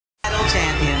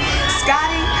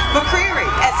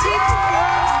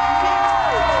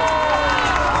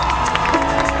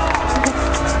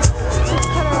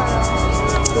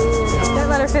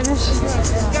finish.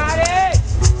 Got it!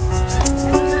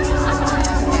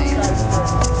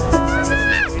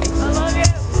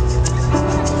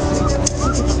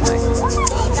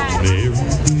 Mary,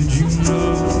 did you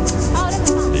know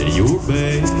that your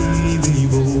baby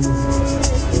boy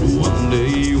would one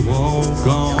day walk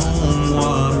on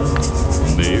water?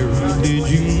 Mary, did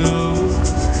you know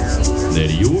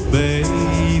that your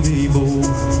baby boy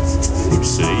would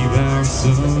save our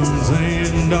sons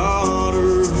and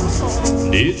daughters?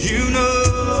 Did you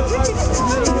know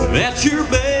that your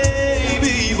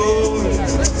baby boy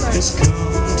has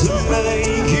come to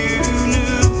make you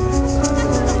new?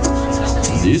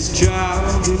 This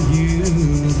child that you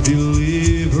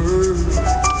deliver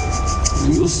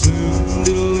will soon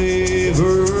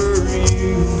deliver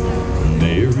you.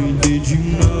 Mary, did you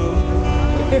know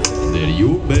that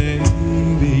your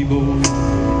baby boy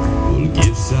will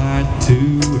give sight to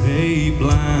a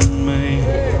blind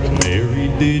man? Mary,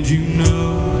 did you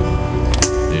know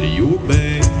that your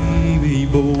baby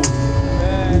boy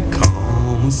will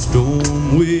calm a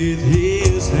storm with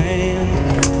his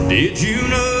hand? Did you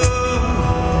know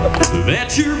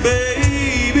that your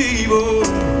baby boy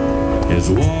has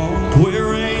walked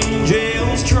where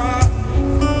angels trot?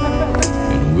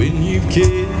 And when you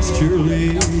kissed your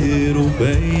little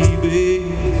baby,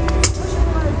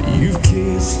 you've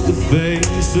kissed the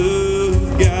face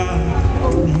of God.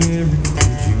 Oh, Mary,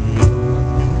 did you know?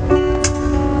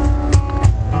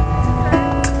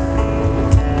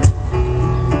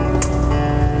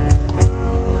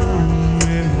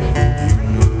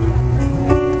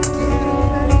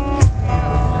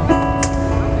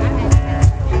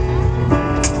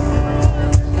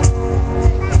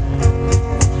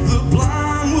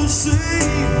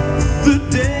 The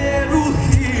dead will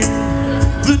hear,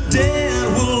 the dead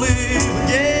will live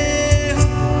again.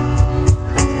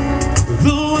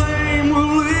 The lame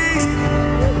will leap,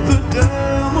 the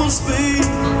dumb will speak,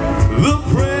 the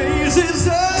praises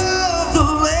of the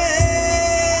Lamb.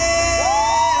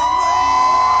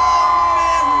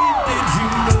 Mary, did you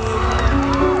know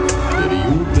that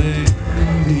your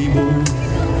baby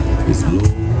boy is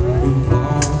Lord of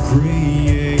all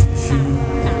creation?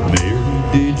 Mary,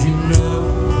 did you know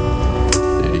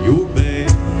your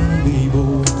baby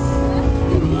boy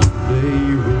would one day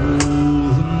rule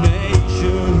the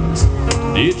nations?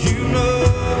 Did you know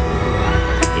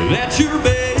that your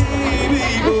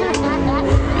baby boy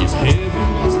is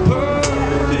heaven's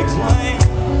perfect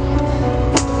lamb?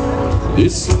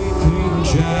 This sleeping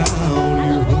child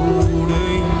you're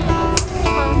holding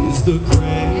is the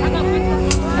great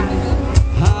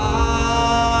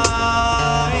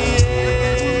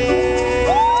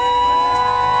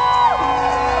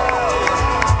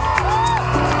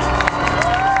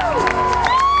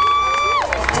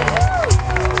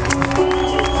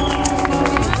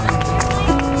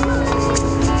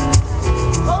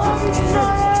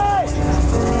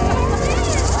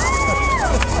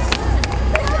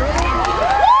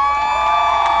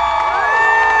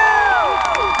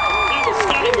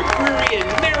Scotty McCreery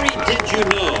and Mary, did you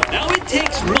know? Now it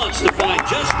takes months to find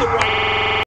just the right